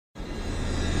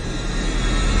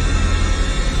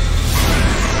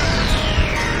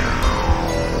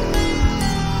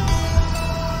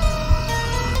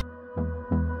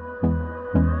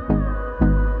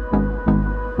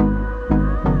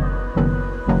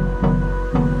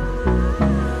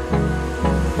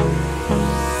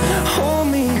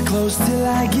close till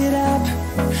I get up.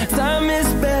 Time is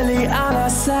barely on our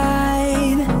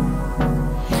side.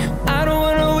 I don't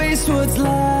wanna waste what's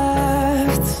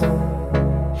left.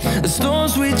 The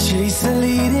storms we chase are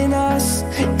leading us,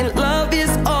 and love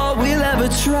is all we'll ever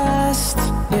trust.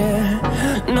 Yeah,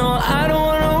 no, I don't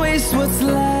wanna waste what's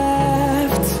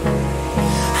left.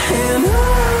 And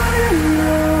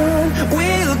on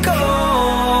we'll go,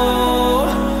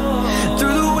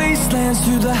 through the wastelands,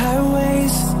 through the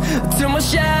highways, till my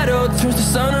shadow turns to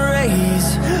sun rays.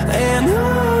 And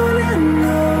on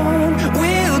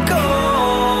we'll go,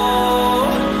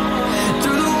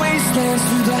 through the wastelands,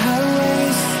 through the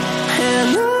highways,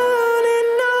 and on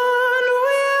we'll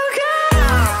go.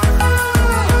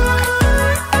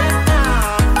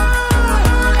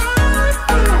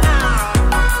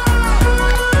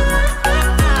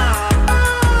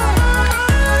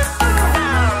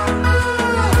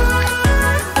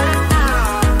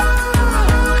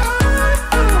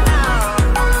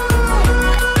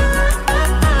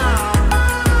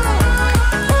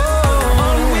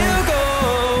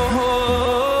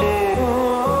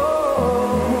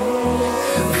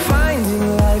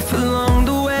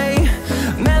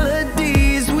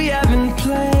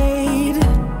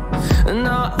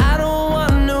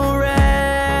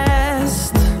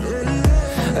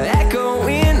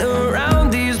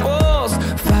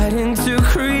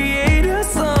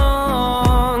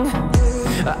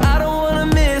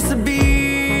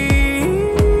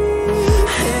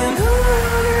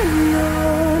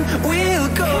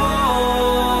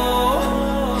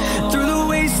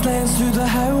 Through the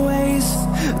highways,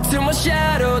 till my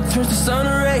shadow turns to sun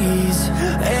rays.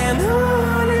 And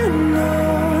on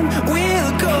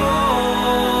we'll go,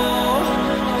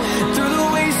 through the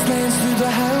wastelands, through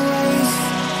the highways,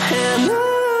 and on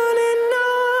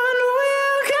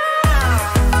we'll go.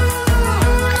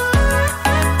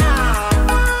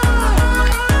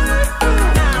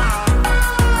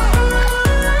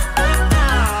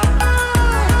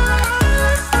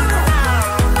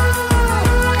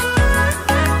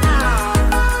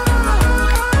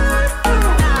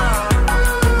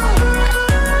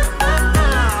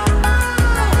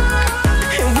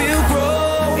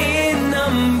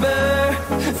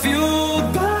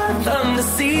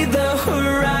 See the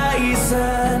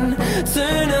horizon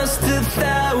turn us to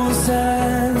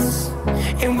thousands,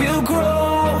 and we'll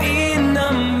grow in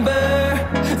number,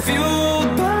 fueled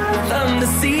by them to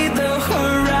see the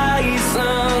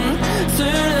horizon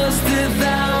turn us to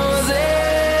thousands.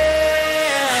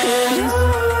 And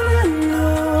on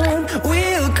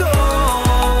we'll go,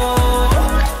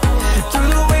 through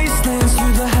the wastelands,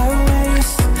 through the highways,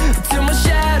 till my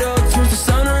shadow turns to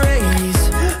sun rays.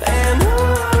 And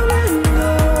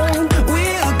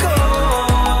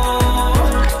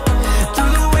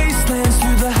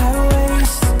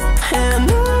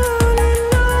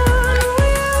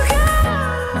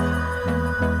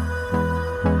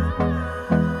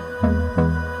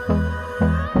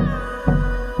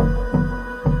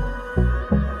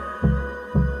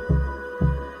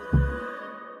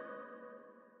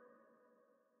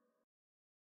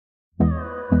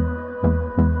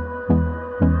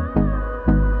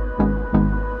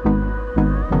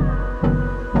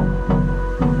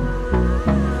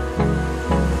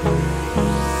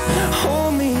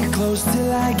close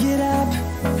till I get up.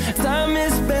 Time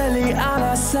is barely on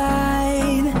our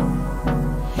side.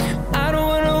 I don't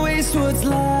wanna waste what's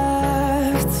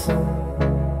left.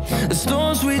 The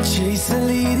storms we chase are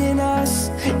leading us,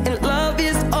 and love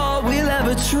is all we'll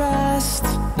ever trust.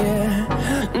 Yeah,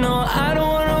 no, I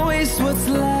don't wanna waste what's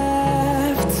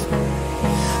left.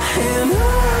 And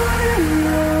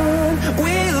on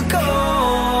we'll go,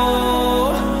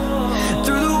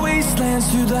 through the wastelands,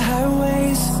 through the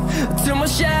highways, till my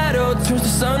shadow turns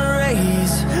to sun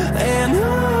rays. And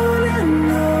on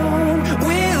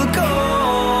we'll go,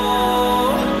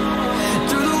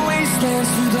 through the wastelands,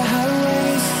 through the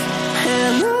highways,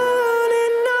 and on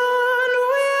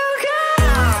we'll go.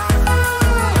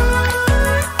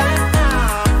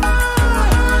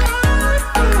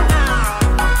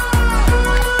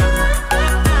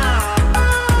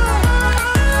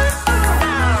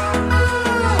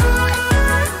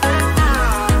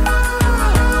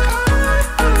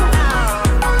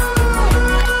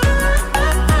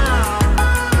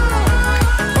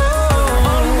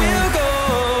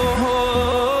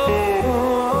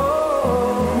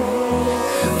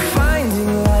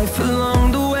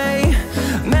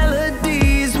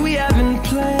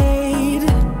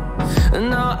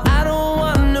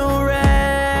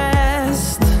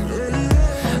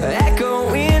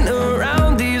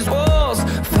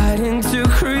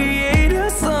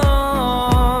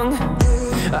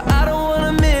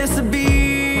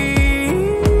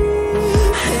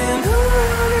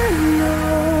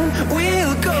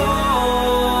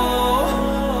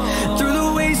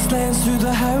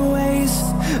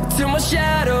 till my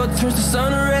shadow turns to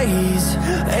sun rays.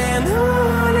 And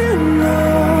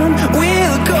on